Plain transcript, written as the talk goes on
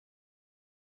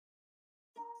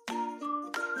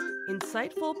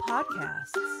Insightful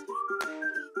podcasts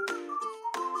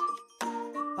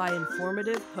by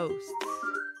informative hosts.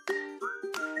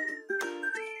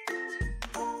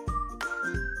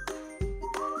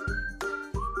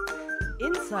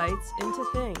 Insights into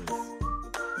Things,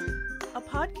 a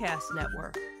podcast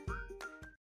network.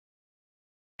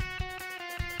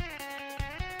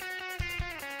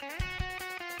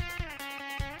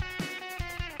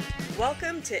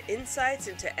 Welcome to Insights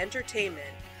into Entertainment,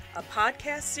 a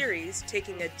podcast series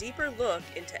taking a deeper look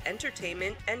into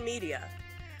entertainment and media.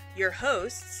 Your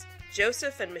hosts,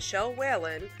 Joseph and Michelle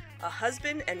Whalen, a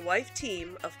husband and wife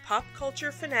team of pop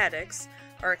culture fanatics,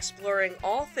 are exploring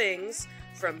all things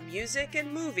from music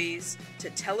and movies to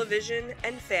television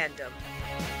and fandom.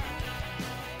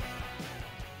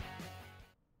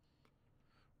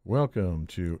 Welcome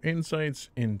to Insights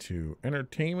into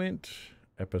Entertainment,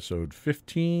 episode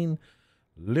 15,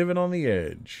 Living on the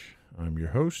Edge. I'm your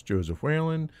host, Joseph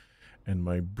Whalen, and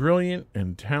my brilliant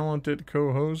and talented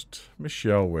co-host,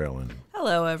 Michelle Whalen.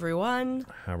 Hello, everyone.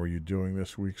 How are you doing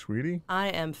this week, sweetie? I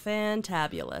am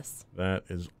fantabulous. That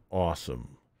is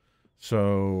awesome.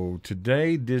 So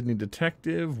today, Disney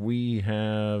Detective, we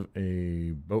have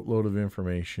a boatload of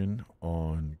information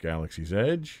on Galaxy's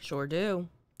Edge. Sure do.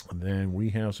 And then we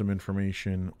have some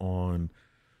information on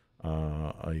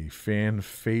a fan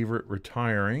favorite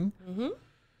retiring.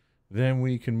 Then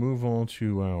we can move on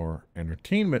to our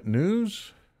entertainment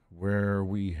news, where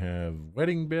we have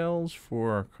wedding bells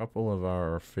for a couple of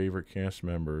our favorite cast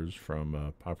members from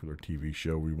a popular TV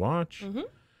show we watch.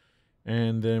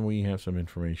 And then we have some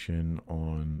information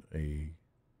on a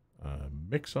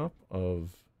mix-up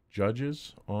of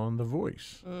judges on The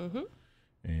Voice.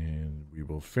 And we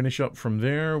will finish up from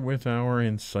there with our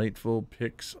insightful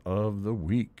picks of the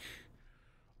week.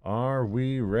 Are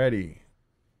we ready?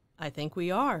 I think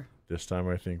we are. This time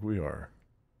I think we are.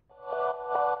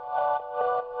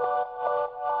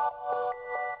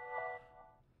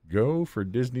 Go for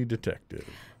Disney Detective.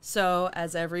 So,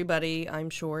 as everybody, I'm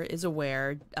sure, is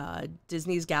aware,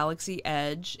 Disney's Galaxy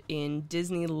Edge in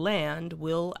Disneyland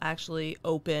will actually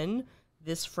open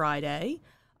this Friday.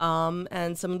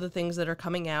 And some of the things that are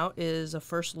coming out is a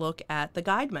first look at the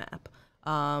guide map,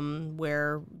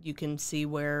 where you can see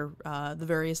where the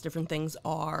various different things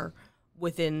are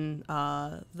within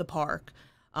the park.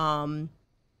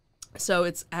 So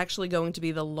it's actually going to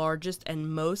be the largest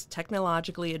and most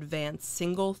technologically advanced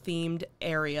single-themed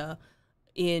area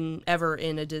ever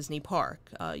in a Disney park.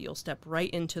 You'll step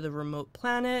right into the remote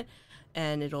planet,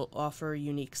 and it'll offer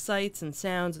unique sights and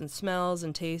sounds and smells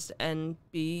and taste and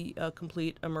be a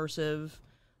complete immersive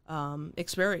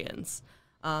experience.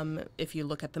 If you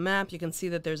look at the map, you can see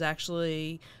that there's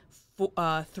actually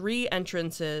 3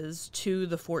 entrances to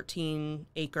the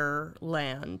 14-acre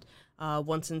land.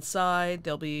 Once inside,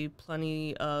 there'll be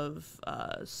plenty of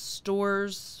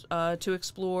stores to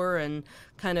explore and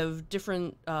kind of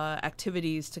different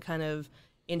activities to kind of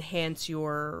enhance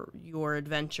your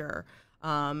adventure.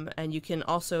 And you can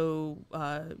also,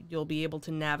 you'll be able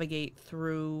to navigate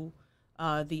through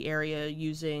the area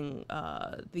using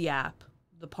the app,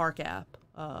 the park app,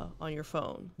 on your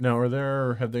phone. Now,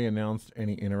 have they announced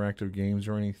any interactive games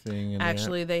or anything?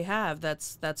 Actually, they have.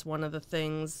 That's one of the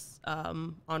things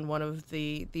on one of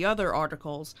the other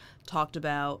articles talked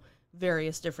about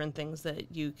various different things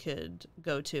that you could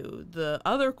go to. The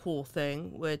other cool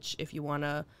thing, which if you want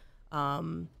to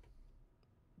I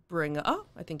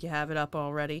think you have it up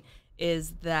already,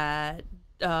 is that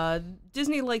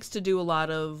Disney likes to do a lot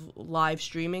of live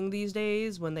streaming these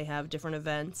days when they have different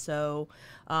events. So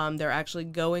they're actually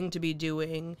going to be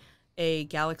doing a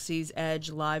Galaxy's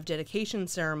Edge live dedication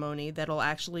ceremony that'll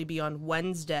actually be on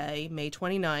Wednesday, May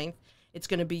 29th. It's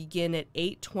going to begin at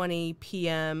 8:20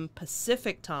 p.m.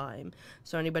 Pacific time.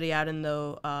 So anybody out in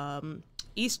the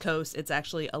East Coast, it's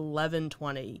actually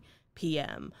 11:20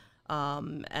 p.m.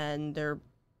 And they're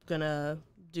going to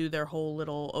do their whole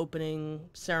little opening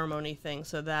ceremony thing,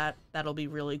 so that'll be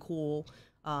really cool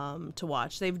to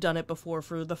watch. They've done it before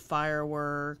for the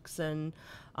fireworks and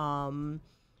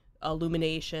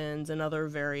illuminations and other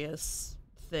various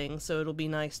things, so it'll be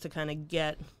nice to kind of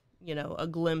get a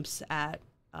glimpse at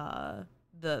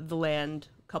the land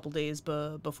a couple days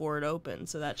before it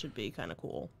opens, so that should be kind of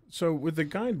cool. So with the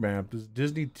guide map, does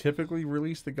Disney typically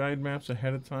release the guide maps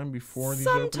ahead of time before these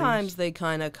Sometimes openings? They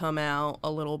kind of come out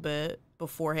a little bit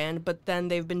beforehand, but then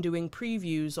they've been doing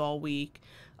previews all week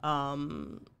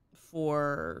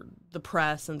for the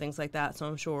press and things like that, so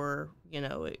I'm sure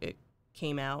it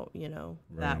came out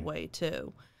that way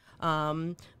too.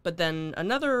 But then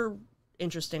another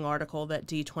interesting article that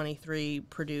D23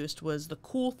 produced was the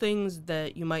cool things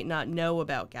that you might not know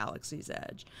about Galaxy's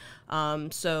Edge.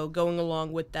 So going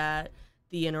along with that,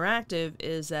 the interactive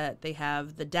is that they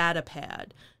have the data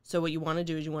pad. So what you want to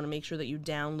do is you want to make sure that you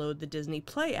download the Disney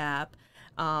Play app,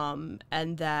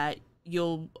 and that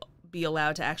you'll be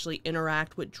allowed to actually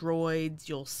interact with droids.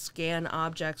 You'll scan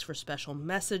objects for special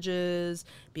messages,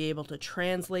 be able to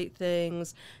translate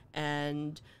things,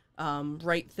 and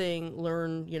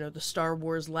learn, the Star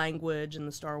Wars language and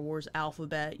the Star Wars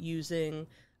alphabet using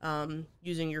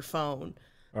your phone.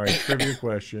 All right, trivia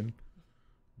question.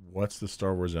 What's the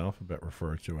Star Wars alphabet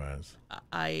referred to as?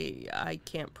 I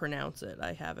can't pronounce it.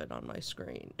 I have it on my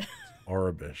screen.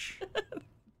 Arabish.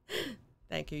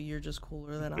 Thank you. You're just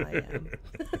cooler than I am.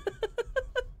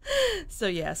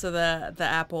 So the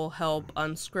app will help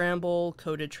unscramble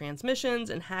coded transmissions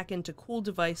and hack into cool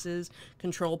devices,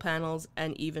 control panels,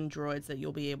 and even droids that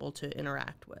you'll be able to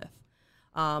interact with.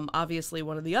 Obviously,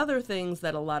 one of the other things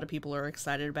that a lot of people are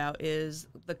excited about is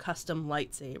the custom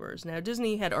lightsabers. Now,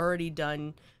 Disney had already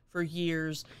done for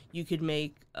years, you could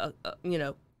make,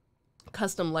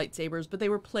 custom lightsabers, but they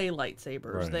were play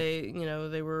lightsabers.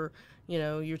 Right. They were,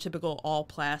 your typical all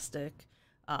plastic,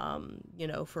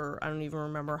 for, I don't even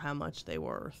remember how much they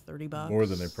were, $30? More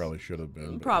than they probably should have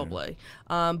been. Probably.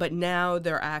 Yeah. But now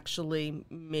they're actually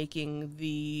making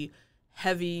the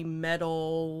heavy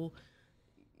metal,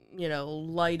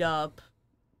 light up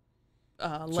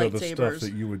lightsabers. So the stuff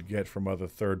that you would get from other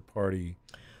third-party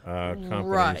companies,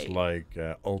 right, like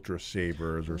Ultra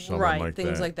Sabers or something right, like that. Right,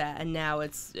 things like that. And now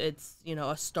it's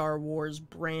a Star Wars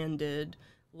branded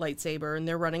lightsaber, and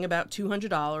they're running about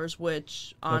 $200,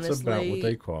 which honestly, that's about what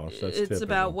they cost. That's it's typical.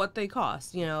 About what they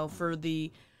cost. For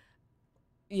the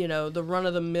the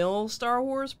run-of-the-mill Star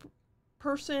Wars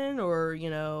person, or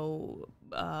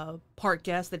park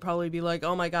guest, they'd probably be like,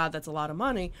 oh my god, that's a lot of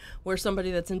money. Where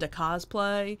somebody that's into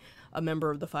cosplay, a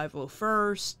member of the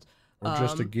 501st, or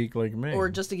just a geek like me, or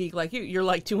just a geek like you, you're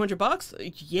like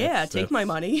 $200. Yeah, take my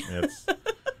money.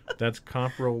 That's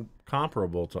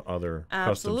comparable to other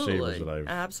custom sabers that I've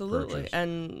purchased.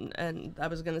 And I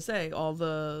was gonna say all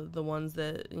the ones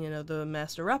that the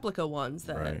master replica ones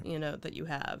that right, that you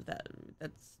have,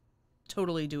 that's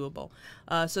totally doable.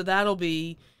 So that'll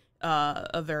be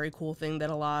a very cool thing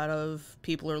that a lot of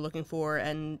people are looking for.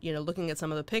 And looking at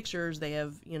some of the pictures, they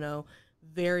have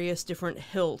various different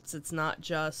hilts. It's not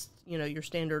just your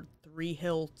standard 3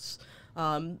 hilts.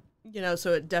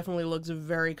 So it definitely looks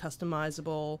very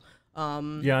customizable.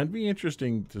 Yeah, I'd be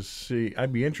interested to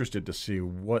see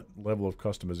what level of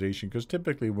customization, because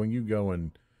typically when you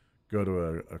go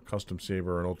to a custom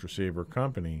saber or an ultra saber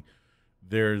company,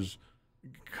 there's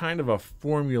kind of a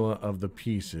formula of the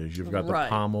pieces. You've got the right,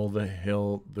 pommel, the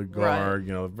hilt, the guard,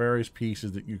 right, various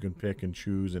pieces that you can pick and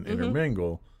choose and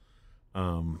intermingle.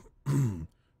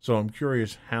 So I'm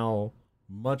curious how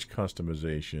much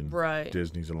customization right,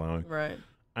 Disney's allowing. Right.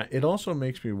 It also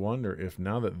makes me wonder if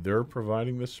now that they're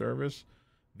providing this service,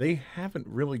 they haven't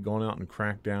really gone out and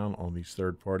cracked down on these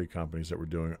third-party companies that were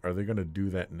doing it. Are they going to do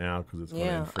that now because it's going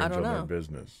to infringe on their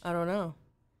business? I don't know.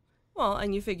 Well,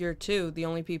 and you figure, too, the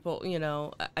only people,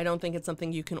 I don't think it's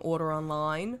something you can order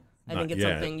online. I think it's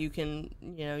something you can,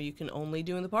 you can only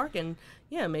do in the park. And,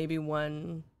 yeah, maybe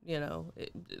when,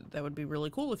 that would be really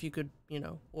cool if you could,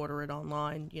 order it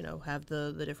online, have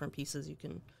the different pieces you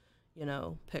can,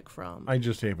 pick from. I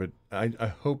just hope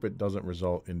I hope it doesn't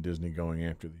result in Disney going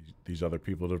after these other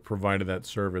people that have provided that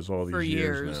service all these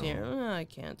years now. Yeah, I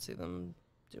can't see them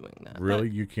doing that. Really?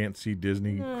 You can't see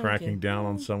Disney cracking down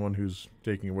on someone who's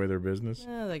taking away their business?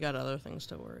 Yeah, they got other things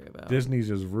to worry about.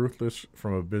 Disney's as ruthless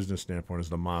from a business standpoint as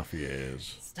the mafia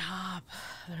is. Stop.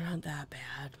 They're not that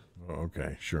bad. Oh,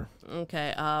 okay, sure.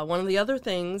 Okay. One of the other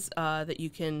things that you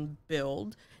can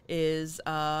build is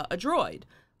a droid.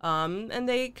 And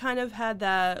they kind of had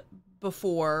that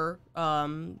before.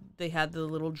 They had the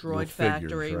little droid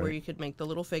factory where you could make the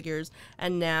little figures,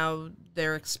 and now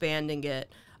they're expanding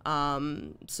it.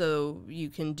 So you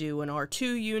can do an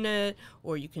R2 unit,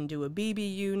 or you can do a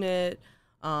BB unit,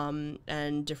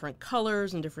 and different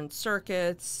colors and different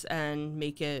circuits, and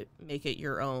make it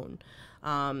your own.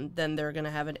 Then they're going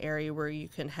to have an area where you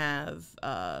can have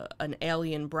an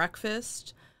alien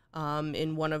breakfast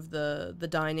in one of the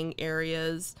dining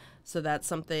areas. So that's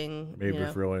something made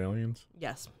with real aliens.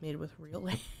 Yes, made with real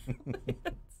aliens.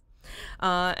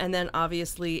 And then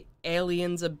obviously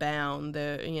aliens abound.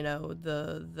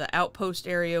 The outpost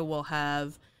area will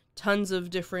have tons of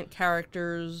different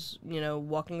characters,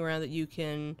 walking around that you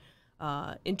can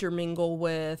intermingle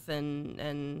with and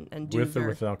do with or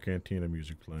without Cantina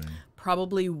music playing.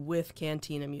 Probably with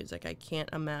Cantina music. I can't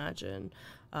imagine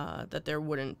that there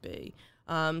wouldn't be.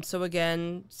 So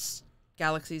again,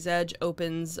 Galaxy's Edge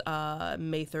opens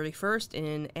May 31st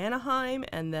in Anaheim,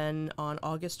 and then on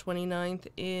August 29th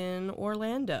in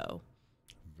Orlando.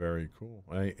 Very cool.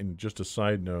 And just a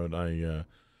side note, I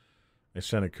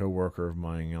sent a coworker of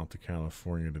mine out to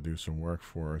California to do some work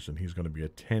for us, and he's going to be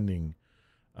attending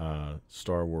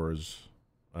Star Wars,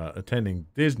 attending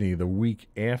Disney the week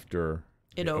after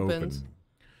it opens. Open.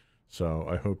 So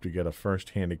I hope to get a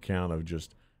first-hand account of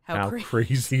just how crazy,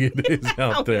 crazy it is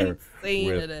out there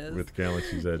with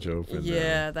Galaxy's Edge open.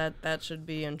 Yeah, that should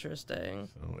be interesting.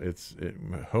 So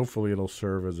hopefully it'll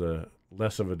serve as a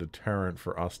less of a deterrent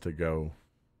for us to go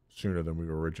sooner than we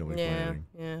were originally planning.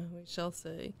 Yeah, we shall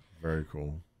see. Very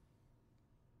cool.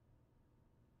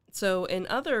 So in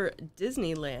other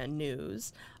Disneyland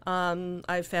news,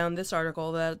 I found this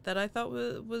article that I thought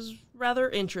was rather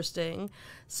interesting.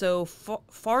 So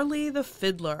Farley the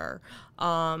Fiddler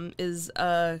is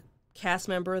a cast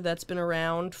member that's been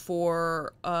around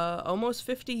for almost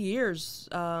 50 years.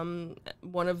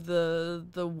 One of the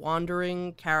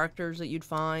wandering characters that you'd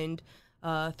find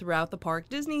throughout the park.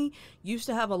 Disney used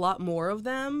to have a lot more of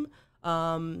them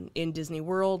in Disney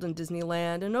World and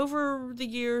Disneyland, and over the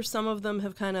years some of them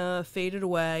have kind of faded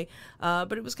away,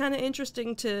 but it was kind of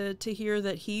interesting to hear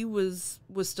that he was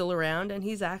still around, and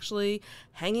he's actually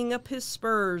hanging up his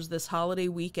spurs this holiday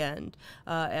weekend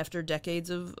after decades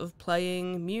of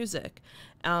playing music.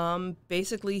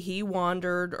 Basically he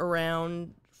wandered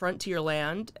around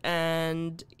Frontierland,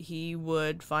 and he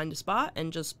would find a spot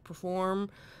and just perform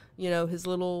his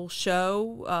little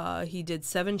show. He did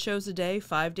 7 shows a day,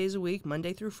 5 days a week,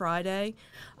 Monday through Friday.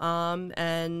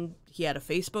 And he had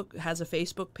has a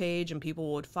Facebook page, and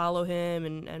people would follow him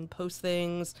and post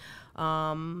things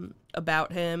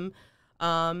about him.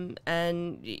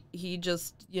 And he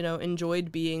just,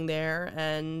 enjoyed being there.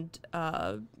 And,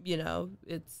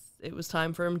 it was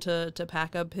time for him to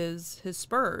pack up his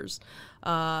spurs.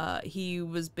 He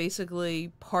was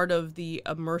basically part of the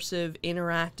immersive,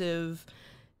 interactive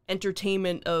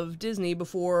entertainment of Disney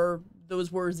before those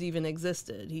words even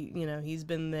existed. He's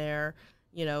been there,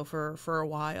 for a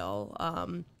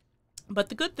while. But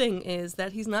the good thing is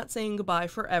that he's not saying goodbye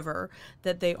forever,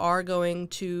 that they are going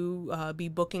to be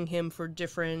booking him for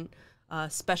different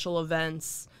special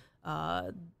events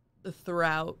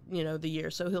throughout, the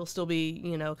year. So he'll still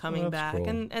be, coming back.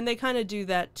 Cool. And they kind of do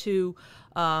that too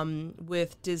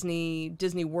with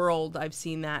Disney World. I've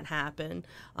seen that happen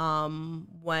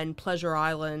when Pleasure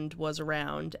Island was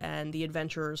around and the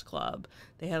Adventurers Club.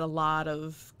 They had a lot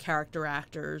of character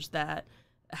actors that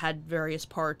had various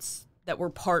parts that were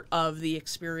part of the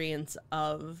experience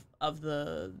of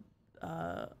the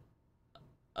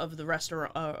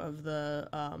restaurant, of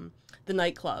the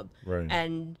nightclub. Right.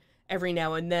 And every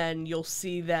now and then you'll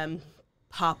see them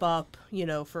pop up,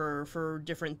 for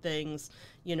different things,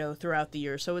 throughout the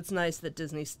year. So it's nice that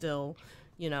Disney still,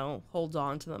 holds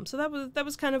on to them. So that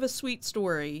was kind of a sweet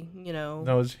story,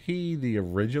 Now, is he the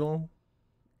original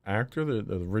actor,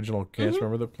 the original cast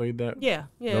member that played that? Yeah.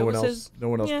 No one else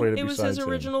played it besides him. It was his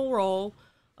original role.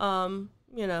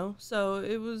 So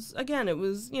it was kind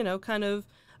of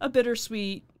a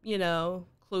bittersweet,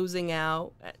 closing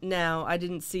out. Now, I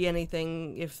didn't see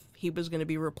anything if he was going to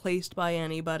be replaced by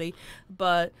anybody,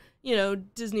 but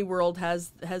Disney World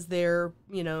has their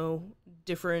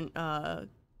different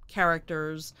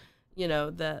characters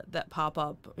that pop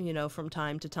up from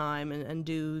time to time and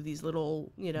do these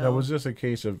little Now, was this a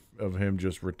case of him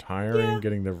just retiring,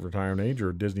 getting the retirement age,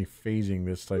 or Disney phasing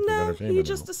this type of entertainment? He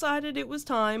just decided it was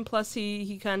time. Plus,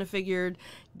 he kind of figured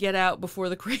get out before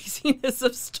the craziness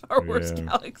of Star Wars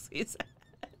Galaxy's Edge.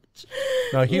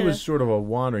 Now, he was sort of a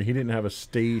wanderer. He didn't have a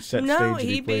set stage. No,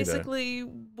 he basically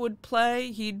would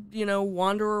play. He'd,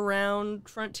 wander around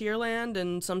Frontierland,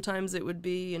 and sometimes it would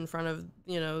be in front of,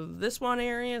 this one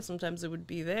area. Sometimes it would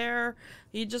be there.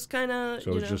 He just kind of,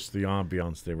 So it's just the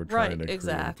ambiance they were trying to create.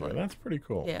 Exactly. That's pretty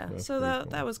cool. Yeah, so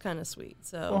that was kind of sweet.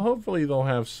 So well, hopefully they'll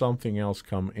have something else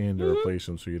come in to replace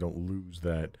him, so you don't lose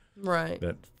that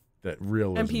that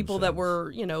realism. And people that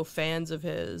were, fans of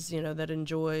his, that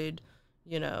enjoyed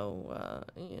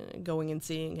going and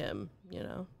seeing him,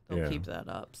 they'll keep that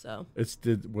up. So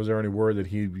was there any word that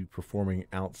he'd be performing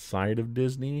outside of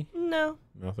Disney? No.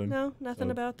 Nothing? No, nothing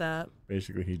about that.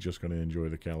 Basically, he's just going to enjoy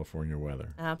the California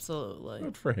weather. Absolutely.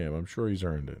 Good for him. I'm sure he's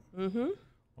earned it. Mm-hmm.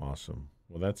 Awesome.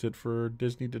 Well, that's it for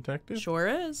Disney Detective? Sure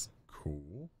is.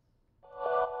 Cool.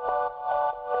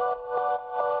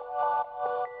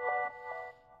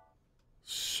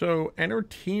 So,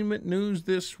 entertainment news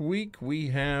this week, we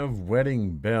have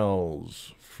Wedding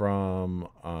Bells from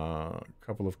a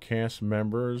couple of cast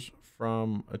members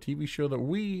from a TV show that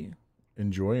we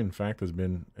enjoy. In fact, has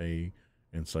been a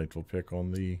insightful pick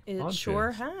on the It podcast.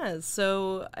 sure has.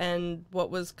 So, and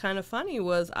what was kind of funny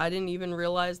was I didn't even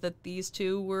realize that these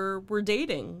two were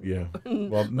dating. Yeah.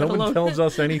 Well, no Let one alone- tells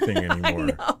us anything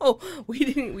anymore. I know. We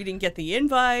didn't get the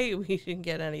invite. We didn't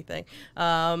get anything.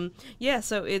 Yeah,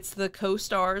 so it's the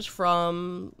co-stars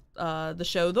from the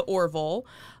show The Orville.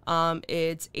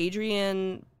 It's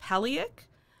Adrian Palicki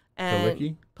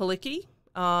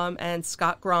and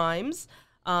Scott Grimes.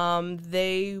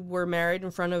 They were married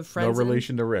in front of friends. No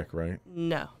relation to Rick, right?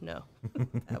 No.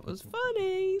 That was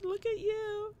funny. Look at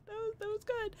you. That was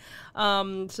good.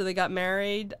 So they got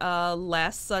married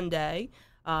last Sunday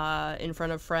in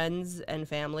front of friends and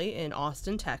family in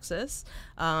Austin, Texas.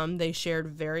 They shared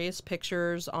various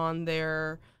pictures on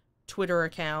their Twitter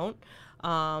account.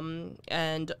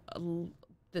 And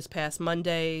this past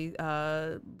Monday,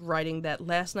 writing that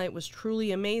last night was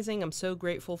truly amazing. I'm so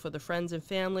grateful for the friends and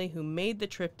family who made the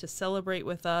trip to celebrate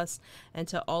with us, and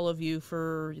to all of you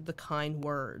for the kind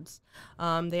words.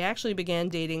 They actually began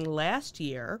dating last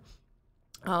year,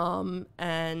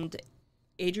 and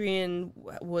Adrian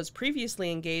was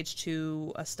previously engaged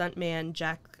to a stuntman,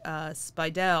 Jack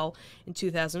Spidell, in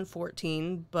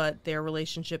 2014, but their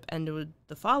relationship ended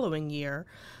the following year.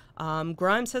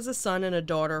 Grimes has a son and a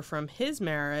daughter from his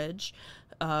marriage,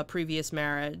 previous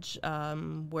marriage,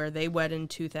 where they wed in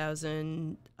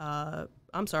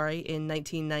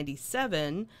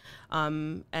 1997,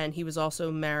 and he was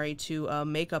also married to a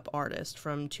makeup artist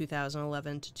from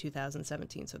 2011 to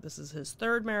 2017. So this is his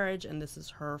third marriage, and this is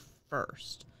her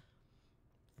first.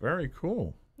 Very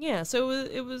cool. Yeah, so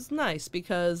it was nice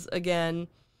because, again,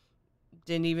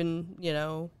 didn't even,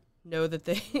 know that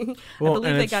they Well, I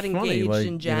believe and they it's got funny, engaged like,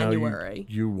 in January.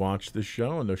 You watch the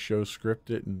show, and the show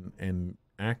scripted and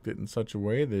acted in such a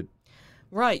way that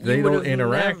Right. they you would don't have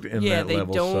interact in that they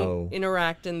level. don't So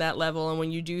interact in that level, and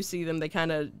when you do see them, they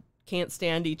kind of can't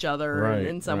stand each other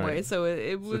in some way. So it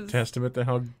it's was a testament to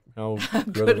how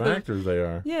good good of actors they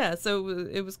are. Yeah, so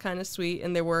it was kind of sweet,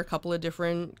 and there were a couple of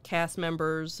different cast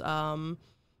members from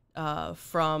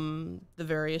the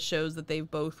various shows that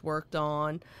they've both worked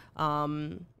on.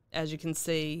 As you can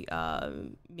see,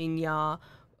 Minya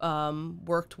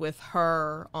worked with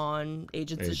her on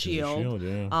Agents of S.H.I.E.L.D.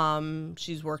 Yeah.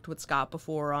 She's worked with Scott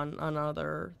before on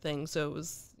other things, so it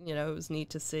was neat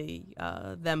to see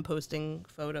them posting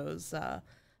photos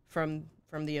from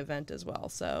the event as well.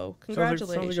 So congratulations.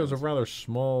 Sounds like it was a rather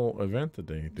small event that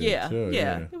they did. Yeah, too.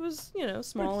 yeah. It was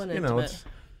small and intimate.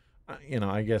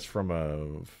 I guess from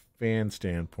a fan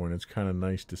standpoint, it's kind of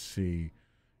nice to see,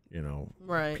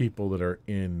 Right. people that are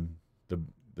in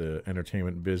the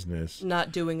entertainment business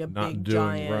Not doing a not big doing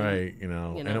giant right,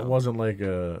 and it wasn't like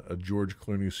a George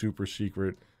Clooney super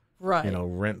secret, right.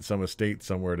 Rent some estate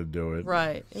somewhere to do it.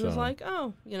 Right. It was So, like,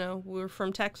 we're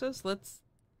from Texas. Let's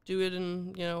do it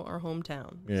in, our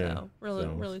hometown. Yeah. So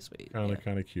really sweet.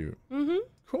 kind of cute. Mm-hmm.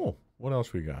 Cool. What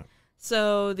else we got?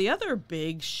 So the other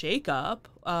big shakeup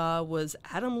was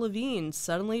Adam Levine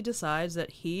suddenly decides that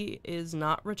he is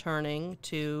not returning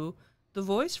to The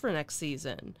Voice for next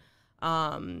season.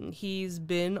 He's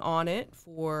been on it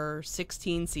for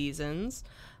 16 seasons.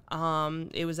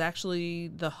 It was actually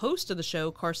the host of the show,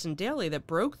 Carson Daly, that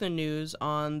broke the news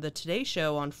on the Today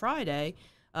Show on Friday,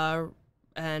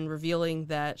 and revealing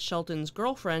that Shelton's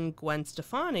girlfriend, Gwen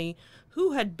Stefani,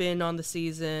 who had been on the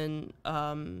season,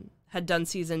 had done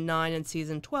season 9 and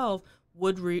season 12,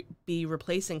 would be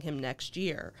replacing him next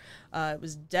year. It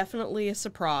was definitely a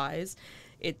surprise.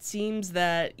 It seems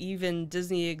that even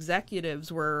Disney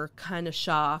executives were kind of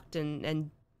shocked and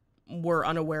were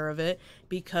unaware of it,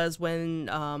 because when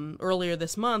earlier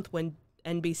this month, when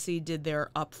NBC did their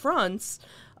upfronts,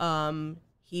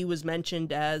 he was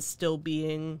mentioned as still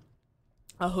being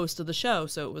a host of the show,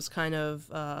 so it was kind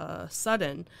of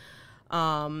sudden.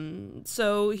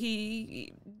 So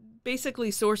he basically,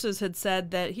 sources had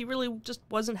said that he really just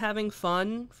wasn't having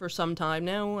fun for some time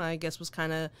now. I guess was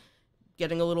kind of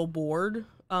getting a little bored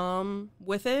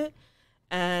with it.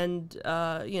 And,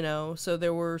 so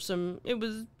there were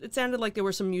it sounded like there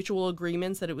were some mutual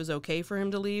agreements that it was okay for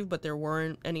him to leave, but there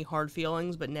weren't any hard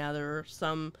feelings. But now there are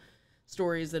some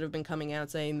stories that have been coming out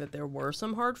saying that there were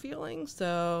some hard feelings.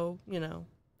 So,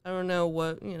 I don't know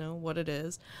what it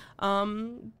is.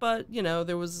 But,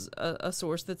 there was a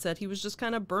source that said he was just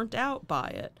kind of burnt out by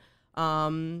it.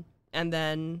 And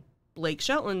then Blake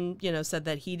Shelton, said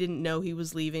that he didn't know he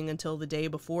was leaving until the day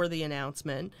before the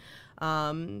announcement.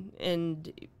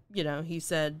 And, he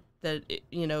said that,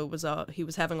 he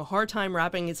was having a hard time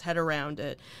wrapping his head around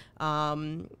it,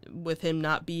 with him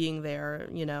not being there,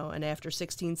 and after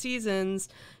 16 seasons,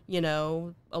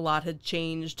 a lot had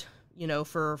changed,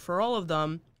 for all of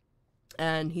them.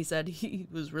 And he said he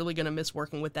was really going to miss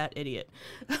working with that idiot.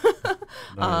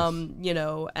 Nice. You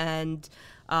know, and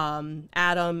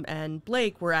Adam and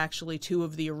Blake were actually two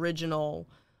of the original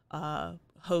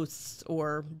hosts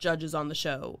or judges on the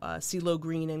show. CeeLo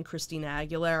Green and Christina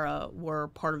Aguilera were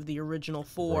part of the original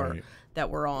four Right. that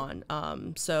were on.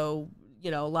 So, you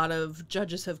know, a lot of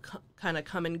judges have kind of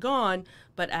come and gone,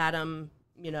 but Adam,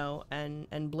 you know,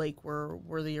 and Blake were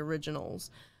the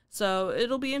originals. So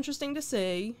it'll be interesting to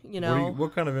see, you know.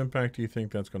 What kind of impact do you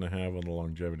think that's going to have on the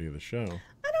longevity of the show? I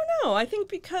don't know. I think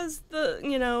because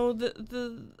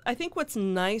I think what's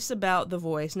nice about The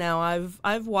Voice, now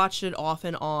I've watched it off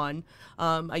and on.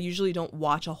 I usually don't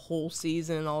watch a whole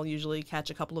season. I'll usually catch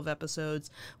a couple of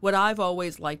episodes. What I've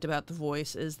always liked about The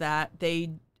Voice is that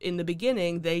in the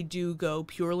beginning, they do go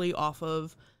purely off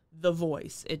of the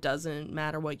voice. It doesn't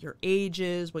matter what your age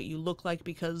is, what you look like,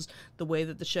 because the way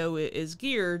that the show is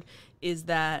geared is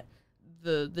that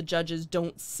the judges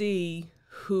don't see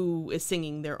who is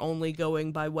singing. They're only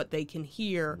going by what they can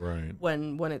hear Right.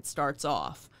 when it starts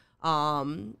off.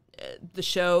 The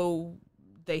show,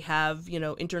 they have, you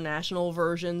know, international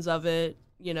versions of it,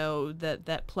 you know,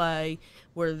 that play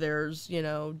where there's, you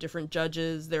know, different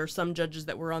judges. There are some judges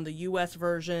that were on the U.S.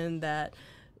 version that,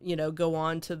 you know, go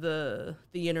on to the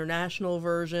international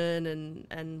version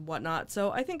and whatnot.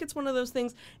 So I think it's one of those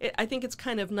things. I think it's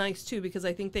kind of nice, too, because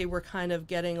I think they were kind of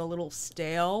getting a little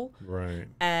stale. Right.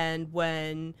 And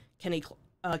when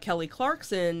Kelly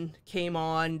Clarkson came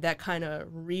on, that kind of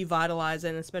revitalized it,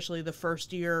 and especially the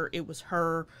first year, it was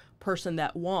her person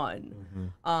that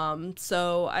won. Mm-hmm.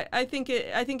 So I think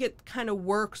it kind of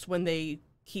works when they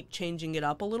keep changing it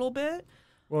up a little bit.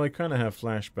 Well, I kind of have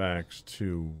flashbacks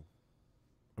to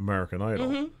American Idol,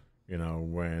 Mm-hmm. you know,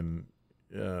 when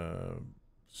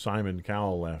Simon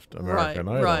Cowell left American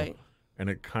Idol, Right.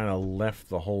 and it kind of left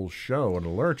the whole show in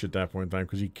a lurch at that point in time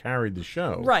because he carried the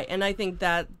show. Right, and I think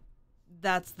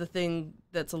that's the thing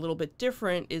that's a little bit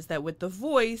different is that with The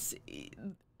Voice,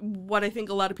 what I think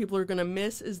a lot of people are going to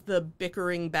miss is the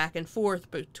bickering back and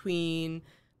forth between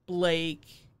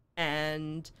Blake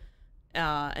and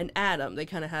Adam. They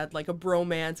kind of had like a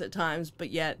bromance at times,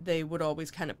 but yet they would always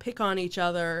kind of pick on each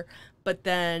other. But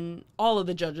then all of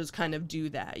the judges kind of do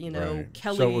that, you know. Right.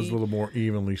 Kelly, so it was a little more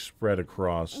evenly spread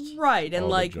across. right, and all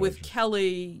the like with judges.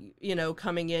 Kelly, you know,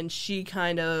 coming in, she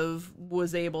kind of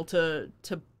was able to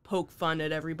poke fun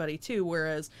at everybody too.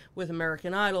 Whereas with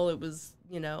American Idol, it was,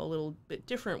 you know, a little bit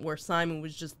different, where Simon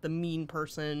was just the mean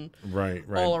person, Right.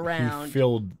 all around. He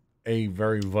filled a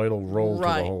very vital role to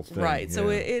the whole thing. Right. So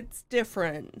yeah. it's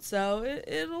different. So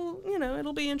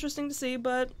it'll be interesting to see.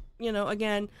 But, you know,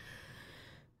 again,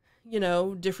 you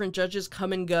know, different judges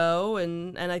come and go,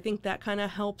 and I think that kind of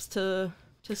helps to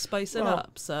spice it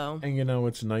up. So And you know,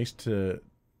 it's nice to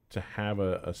have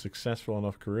a successful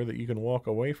enough career that you can walk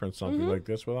away from something like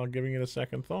this without giving it a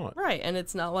second thought. right, and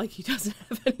it's not like he doesn't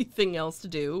have anything else to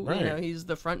do. Right. You know, he's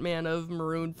the front man of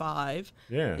Maroon 5.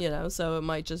 Yeah. You know, so it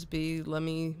might just be, let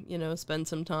me, you know, spend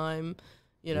some time,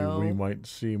 you know. We might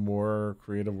see more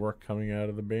creative work coming out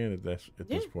of the band at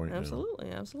this point. Absolutely,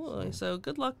 now. absolutely. So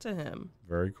good luck to him.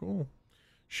 Very cool.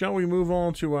 Shall we move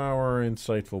on to our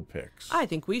insightful picks? I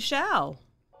think we shall.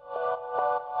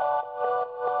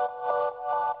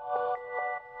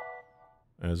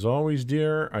 As always,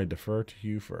 dear, I defer to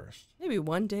you first. Maybe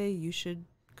one day you should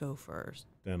go first.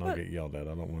 Then I'll get yelled at.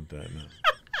 I don't want that now.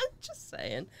 Just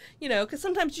saying. You know, because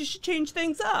sometimes you should change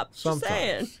things up. Just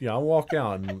saying. Sometimes. Yeah, I'll walk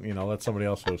out and, you know, let somebody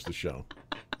else host the show.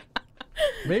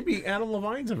 Maybe Adam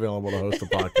Levine's available to host the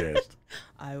podcast.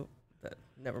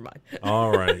 Never mind.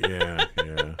 All right, yeah.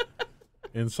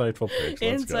 Insightful picks.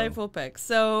 Let's go. Insightful pick.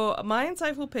 So my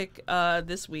insightful pick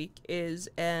this week is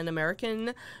an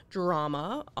American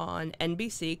drama on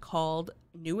NBC called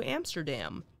New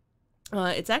Amsterdam.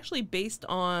 It's actually based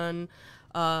on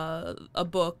a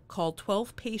book called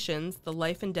 12 Patients, The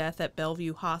Life and Death at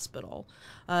Bellevue Hospital.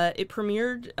 It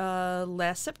premiered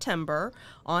last September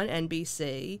on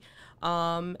NBC.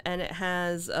 And it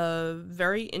has a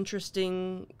very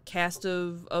interesting cast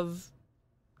of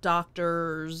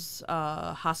doctors,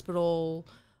 hospital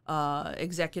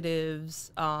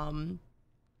executives, and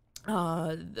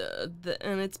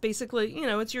it's basically, you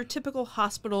know, it's your typical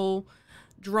hospital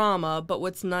drama, but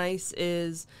what's nice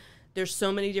is there's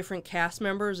so many different cast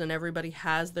members and everybody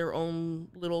has their own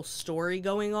little story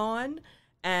going on,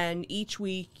 and each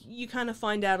week you kind of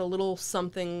find out a little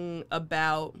something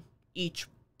about each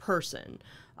person.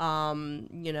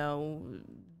 You know,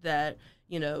 that,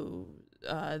 you know,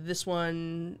 this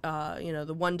one, you know,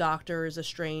 the one doctor is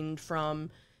estranged from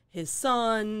his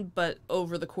son, but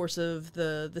over the course of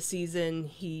the season,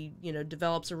 he, you know,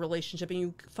 develops a relationship, and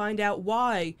you find out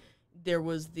why there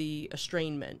was the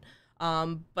estrangement.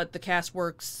 But the cast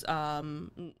works,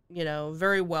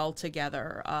 very well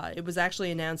together. It was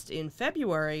actually announced in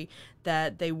February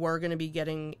that they were going to be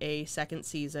getting a second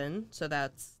season, so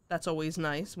that's always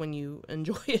nice when you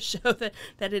enjoy a show that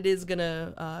it is going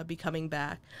to be coming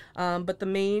back. But the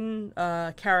main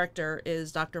character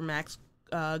is Dr. Max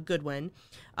Goodwin.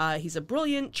 He's a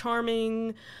brilliant,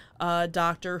 charming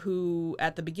doctor who,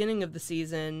 at the beginning of the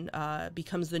season,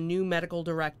 becomes the new medical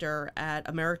director at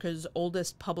America's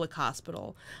oldest public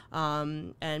hospital.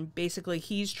 And basically,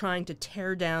 he's trying to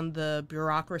tear down the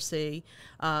bureaucracy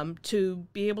to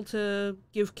be able to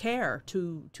give care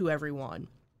to everyone.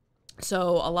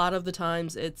 So a lot of the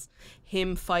times it's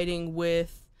him fighting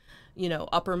with,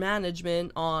 upper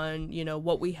management on,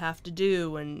 what we have to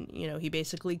do. And, he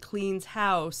basically cleans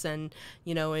house. And,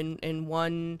 in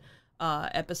one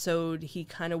episode, he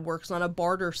kind of works on a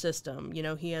barter system.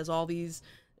 He has all these,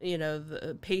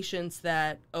 the patients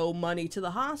that owe money to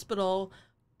the hospital,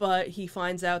 but he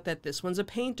finds out that this one's a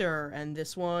painter and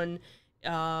this one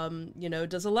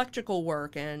does electrical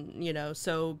work. And,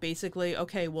 so basically,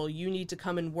 okay, well, you need to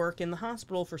come and work in the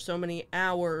hospital for so many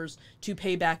hours to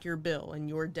pay back your bill and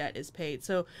your debt is paid.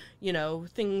 So,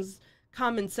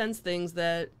 common sense things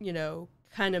that,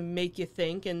 kind of make you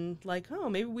think and like, oh,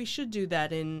 maybe we should do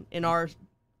that in our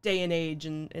day and age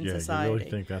in society. You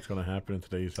really think that's going to happen in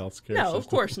today's healthcare No, system? of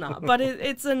course not. But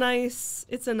it's a nice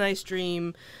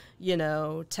dream,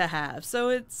 to have. So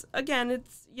it's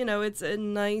a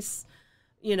nice,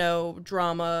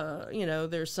 drama.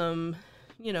 There's some,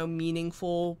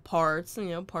 meaningful parts,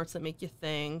 parts that make you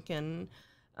think, and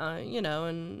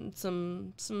and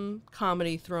some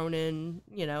comedy thrown in,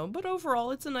 but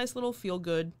overall it's a nice little feel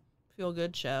good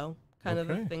show. Kind of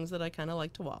the things that I kind of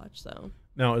like to watch. So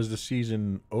now, is the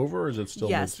season over, or is it still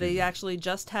Yes, mid-season? they actually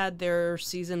just had their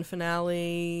season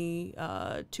finale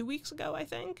 2 weeks ago, I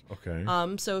think. Okay.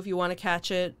 So if you want to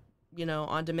catch it,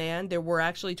 on demand, there were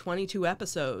actually 22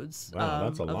 episodes Wow,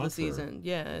 that's a of lot the for season.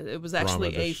 Yeah, it was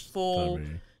actually a this full. time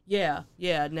of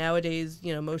Yeah. Nowadays,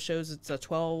 most shows it's a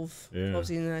 12 Yeah.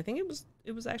 season. I think it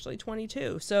was actually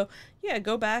 22. So yeah,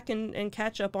 go back and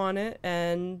catch up on it,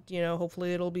 and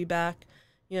hopefully it'll be back,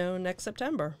 next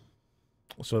September.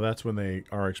 So that's when they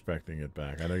are expecting it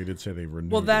back. I know you did say they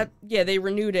renewed Well, it. they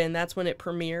renewed it, and that's when it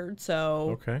premiered.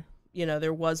 So Okay.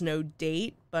 there was no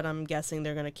date, but I'm guessing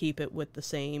they're going to keep it with the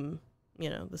same,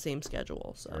 the same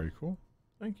schedule. So Very cool.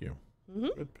 Thank you.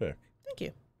 Mhm. Good pick. Thank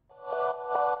you.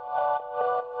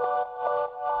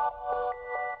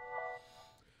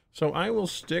 So I will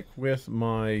stick with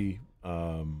my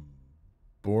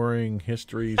boring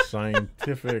history,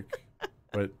 scientific,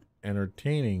 but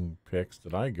entertaining picks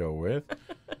that I go with.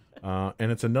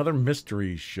 And it's another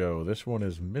mystery show. This one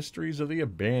is Mysteries of the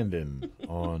Abandoned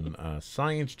on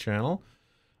Science Channel.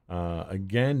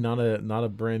 Again, not a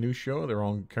brand new show.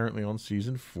 They're currently on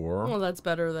season 4. Well, that's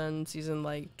better than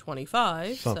season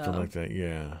 25. Something like that,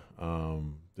 yeah.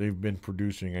 They've been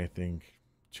producing, I think,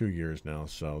 2 years now.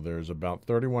 So there's about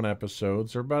 31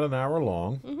 episodes. They're about an hour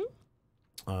long.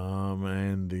 Mm-hmm.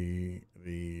 And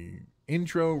the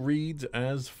intro reads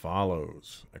as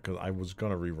follows. Because I was going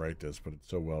to rewrite this, but it's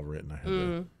so well written, I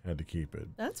had to keep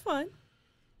it. That's fine.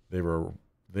 They were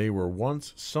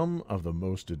once some of the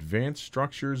most advanced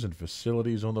structures and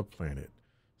facilities on the planet,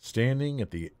 standing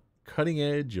at the cutting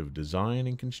edge of design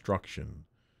and construction.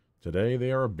 Today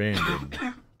they are abandoned,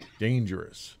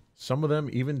 dangerous, some of them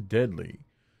even deadly.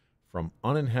 From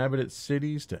uninhabited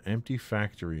cities to empty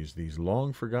factories, these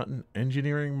long-forgotten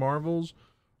engineering marvels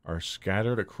are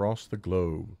scattered across the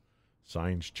globe.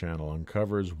 Science Channel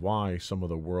uncovers why some of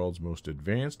the world's most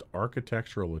advanced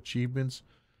architectural achievements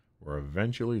were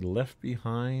eventually left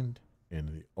behind in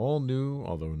the all-new,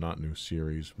 although not new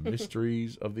series,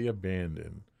 Mysteries of the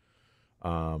Abandoned.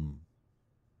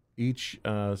 Each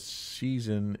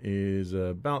season is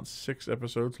about 6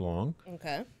 episodes long.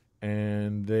 Okay.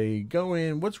 And they go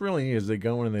in, what's really neat is they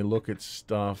go in and they look at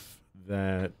stuff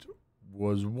that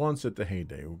was once at the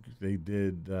heyday. They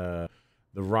did the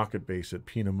rocket base at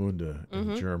Peenemünde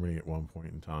in Germany at one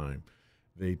point in time.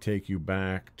 They take you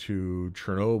back to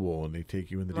Chernobyl and they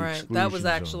take you into the exclusion That was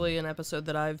zone. actually an episode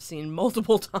that I've seen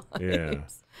multiple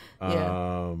times.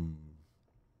 Yeah.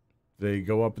 They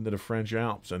go up into the French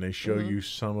Alps and they show you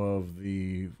some of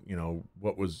the,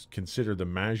 what was considered the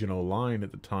Maginot Line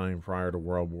at the time prior to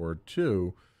World War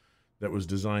II that was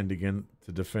designed again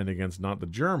to defend against not the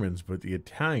Germans, but the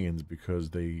Italians, because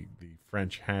the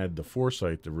French had the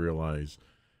foresight to realize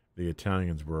the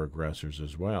Italians were aggressors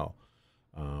as well.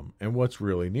 And what's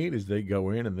really neat is they go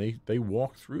in and they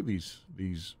walk through these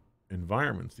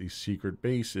environments, these secret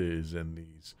bases and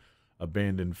these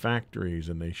abandoned factories,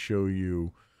 and they show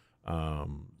you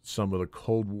some of the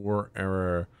Cold War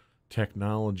era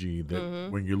technology that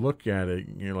when you look at it,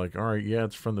 you're like, all right, yeah,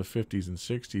 it's from the 50s and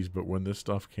 60s, but when this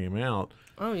stuff came out,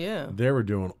 oh yeah, they were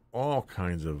doing all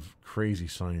kinds of crazy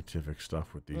scientific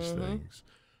stuff with these things.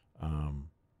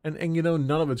 And you know,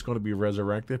 none of it's going to be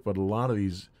resurrected, but a lot of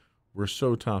these were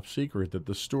so top secret that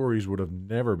the stories would have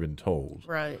never been told.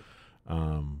 Right.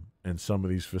 And some of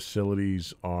these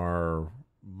facilities are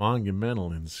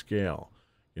monumental in scale.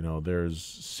 You know, there's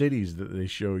cities that they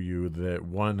show you that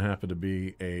one happened to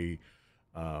be a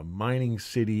mining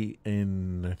city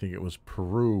in, I think it was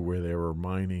Peru, where they were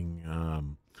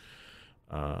mining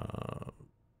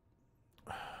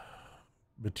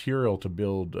material to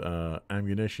build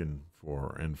ammunition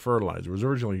for and fertilizer. It was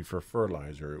originally for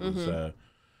fertilizer. It was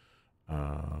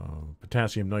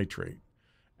potassium nitrate.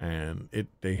 And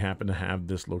they happen to have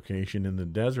this location in the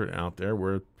desert out there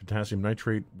where potassium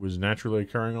nitrate was naturally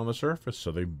occurring on the surface.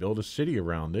 So they built a city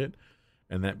around it,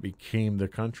 and that became the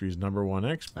country's #1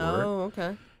 export. Oh,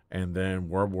 okay. And then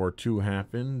World War II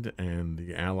happened, and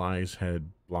the Allies had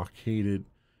blockaded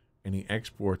any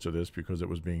exports of this because it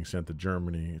was being sent to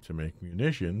Germany to make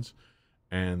munitions,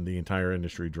 and the entire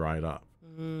industry dried up.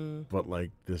 But like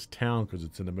this town, because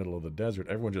it's in the middle of the desert,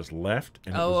 everyone just left.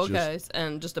 And it was okay,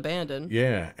 and just abandoned.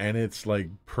 Yeah, and it's like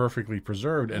perfectly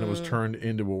preserved, and it was turned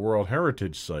into a World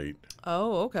Heritage Site.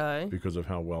 Oh, okay. Because of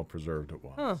how well preserved it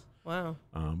was. Huh. Wow.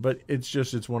 But it's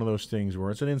one of those things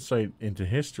where it's an insight into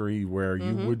history where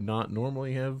you would not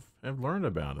normally have learned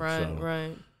about it. Right, so,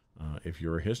 right. If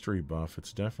you're a history buff,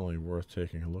 it's definitely worth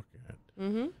taking a look at.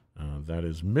 That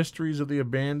is Mysteries of the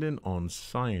Abandoned on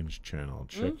Science Channel.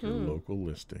 Check your local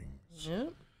listings.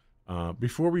 Yep.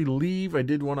 Before we leave, I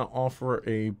did want to offer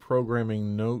a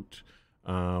programming note.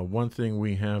 One thing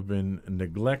we have been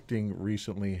neglecting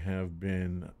recently have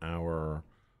been our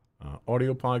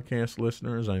audio podcast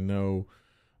listeners. I know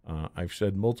I've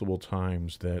said multiple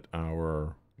times that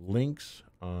our links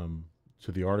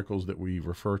to the articles that we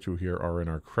refer to here are in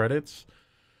our credits,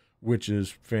 which is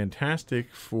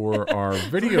fantastic for our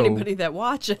video for anybody that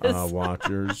watches.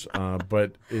 watchers,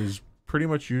 but is pretty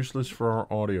much useless for our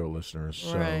audio listeners.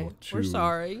 So right. We're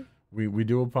sorry. We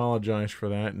do apologize for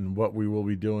that, and what we will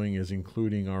be doing is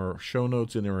including our show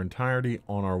notes in their entirety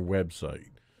on our website.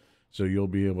 So you'll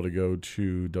be able to go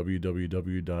to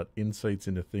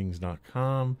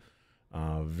www.insightsintothings.com,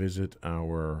 visit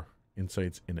our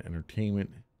Insights into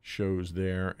Entertainment shows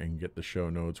there, and get the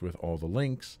show notes with all the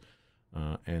links.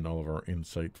 And all of our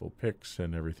insightful picks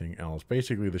and everything else.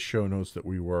 Basically, the show notes that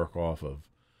we work off of.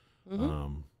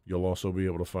 You'll also be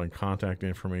able to find contact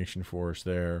information for us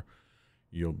there.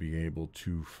 You'll be able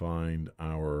to find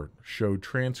our show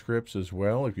transcripts as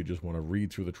well if you just want to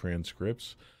read through the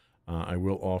transcripts. I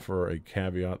will offer a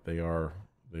caveat. They are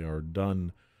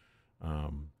done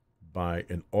by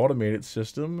an automated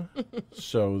system,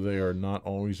 so they are not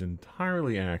always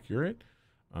entirely accurate.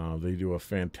 They do a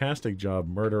fantastic job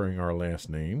murdering our last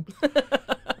name,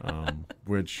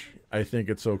 which I think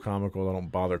it's so comical I don't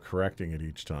bother correcting it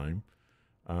each time.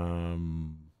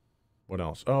 What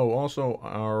else? Oh, also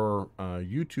our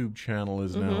YouTube channel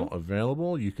is now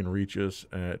available. You can reach us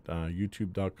at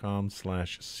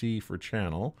youtube.com/C for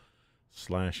channel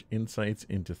 /insights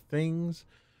into things.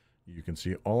 You can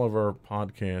see all of our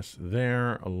podcasts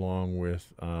there, along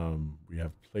with we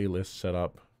have playlists set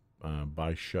up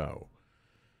by show.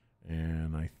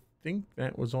 And I think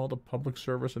that was all the public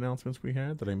service announcements we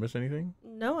had. Did I miss anything?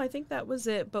 No, I think that was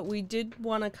it. But we did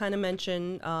want to kind of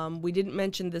mention, we didn't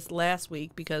mention this last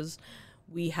week because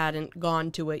we hadn't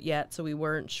gone to it yet, so we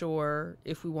weren't sure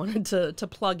if we wanted to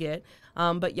plug it.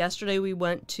 But yesterday we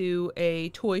went to a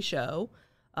toy show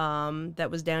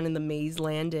that was down in the Mays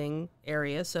Landing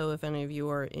area. So if any of you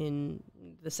are in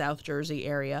the South Jersey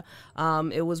area,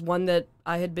 it was one that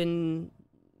I had been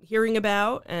hearing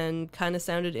about and kind of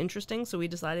sounded interesting, so we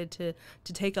decided to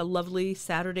take a lovely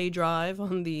Saturday drive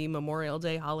on the Memorial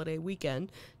Day holiday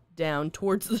weekend down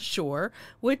towards the shore,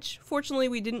 which fortunately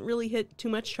we didn't really hit too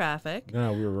much traffic.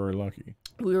 No, we were very lucky.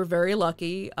 We were very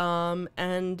lucky,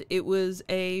 and it was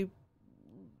a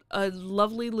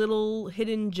lovely little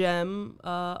hidden gem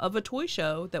of a toy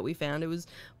show that we found. It was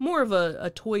more of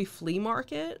a toy flea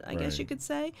market, I guess you could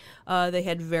say. They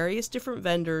had various different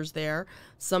vendors there.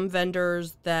 Some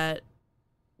vendors that,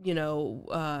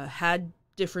 had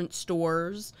different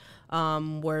stores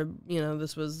where,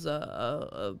 this was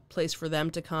a place for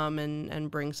them to come and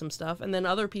bring some stuff. And then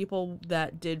other people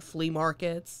that did flea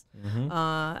markets.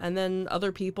 And then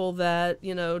other people that,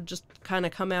 just kind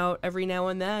of come out every now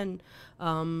and then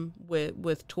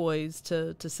with toys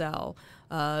to sell.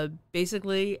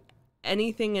 Basically,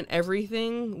 anything and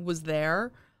everything was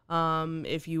there.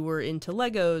 If you were into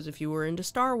Legos, if you were into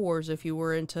Star Wars, if you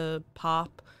were into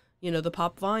pop, the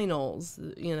pop vinyls,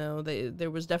 there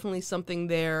was definitely something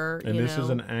there. And this is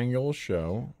an annual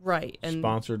show. Right. And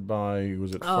sponsored by,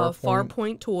 was it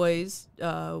Farpoint Toys,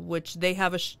 which they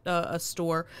have a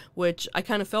store, which I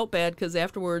kind of felt bad because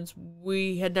afterwards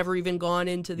we had never even gone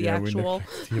into the actual.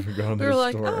 We were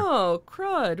like, store. Oh,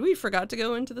 crud, we forgot to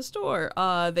go into the store.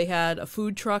 They had a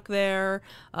food truck there.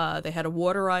 They had a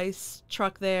water ice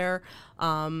truck there.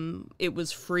 It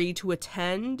was free to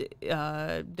attend.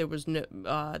 There was no.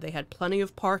 They had plenty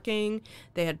of parking.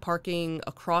 They had parking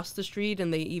across the street,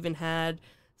 and they even had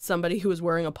somebody who was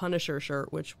wearing a Punisher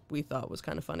shirt, which we thought was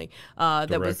kind of funny.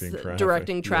 That was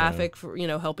directing traffic for,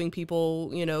 helping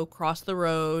people, cross the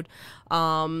road.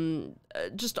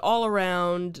 Just all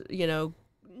around,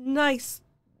 nice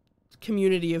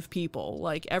community of people.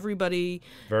 Like everybody,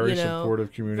 very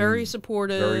supportive community, very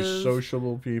supportive, very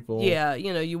sociable people. Yeah,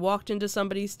 you walked into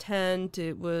somebody's tent.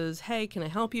 It was, hey, can I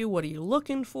help you? What are you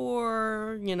looking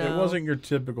for? It wasn't your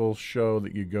typical show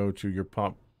that you go to, your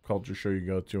pop culture show you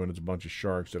go to, and it's a bunch of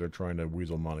sharks that are trying to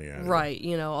weasel money out of you. Right.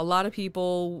 A lot of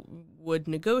people would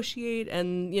negotiate,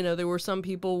 and there were some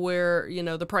people where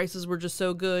the prices were just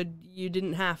so good you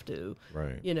didn't have to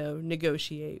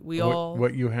negotiate.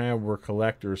 What you have were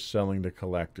collectors selling to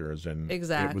collectors, and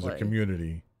exactly. It was a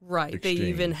community. Right. Exchange. They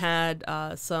even had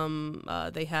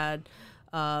they had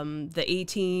the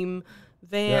A-Team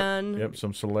van. Yep,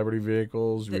 some celebrity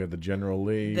vehicles. We had the General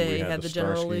Lee. They had the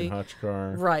General Starsky Lee. and Hutch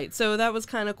car. Right. So that was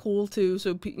kind of cool too.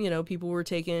 So people were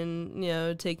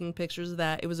taking pictures of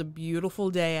that. It was a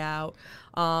beautiful day out,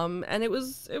 and it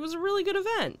was a really good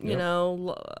event.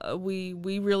 Yep.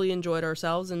 We really enjoyed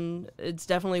ourselves, and it's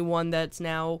definitely one that's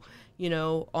now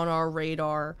on our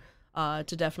radar. To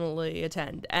definitely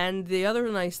attend. And the other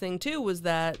nice thing too was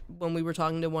that when we were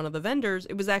talking to one of the vendors,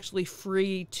 it was actually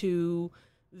free to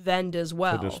vend as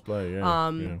well. To display,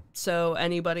 yeah. So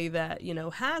anybody that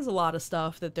has a lot of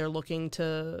stuff that they're looking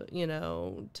to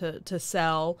to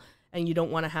sell, and you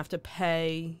don't want to have to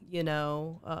pay a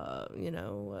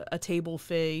table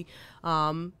fee,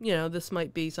 this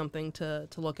might be something to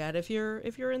look at if you're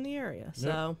in the area.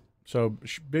 So. Yep. So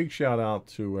big shout out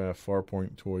to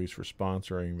Farpoint Toys for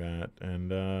sponsoring that,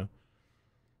 and I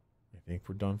think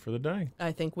we're done for the day.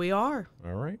 I think we are.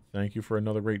 All right. Thank you for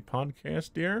another great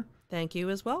podcast, dear. Thank you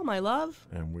as well, my love.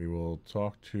 And we will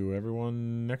talk to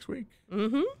everyone next week.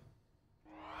 Mm-hmm.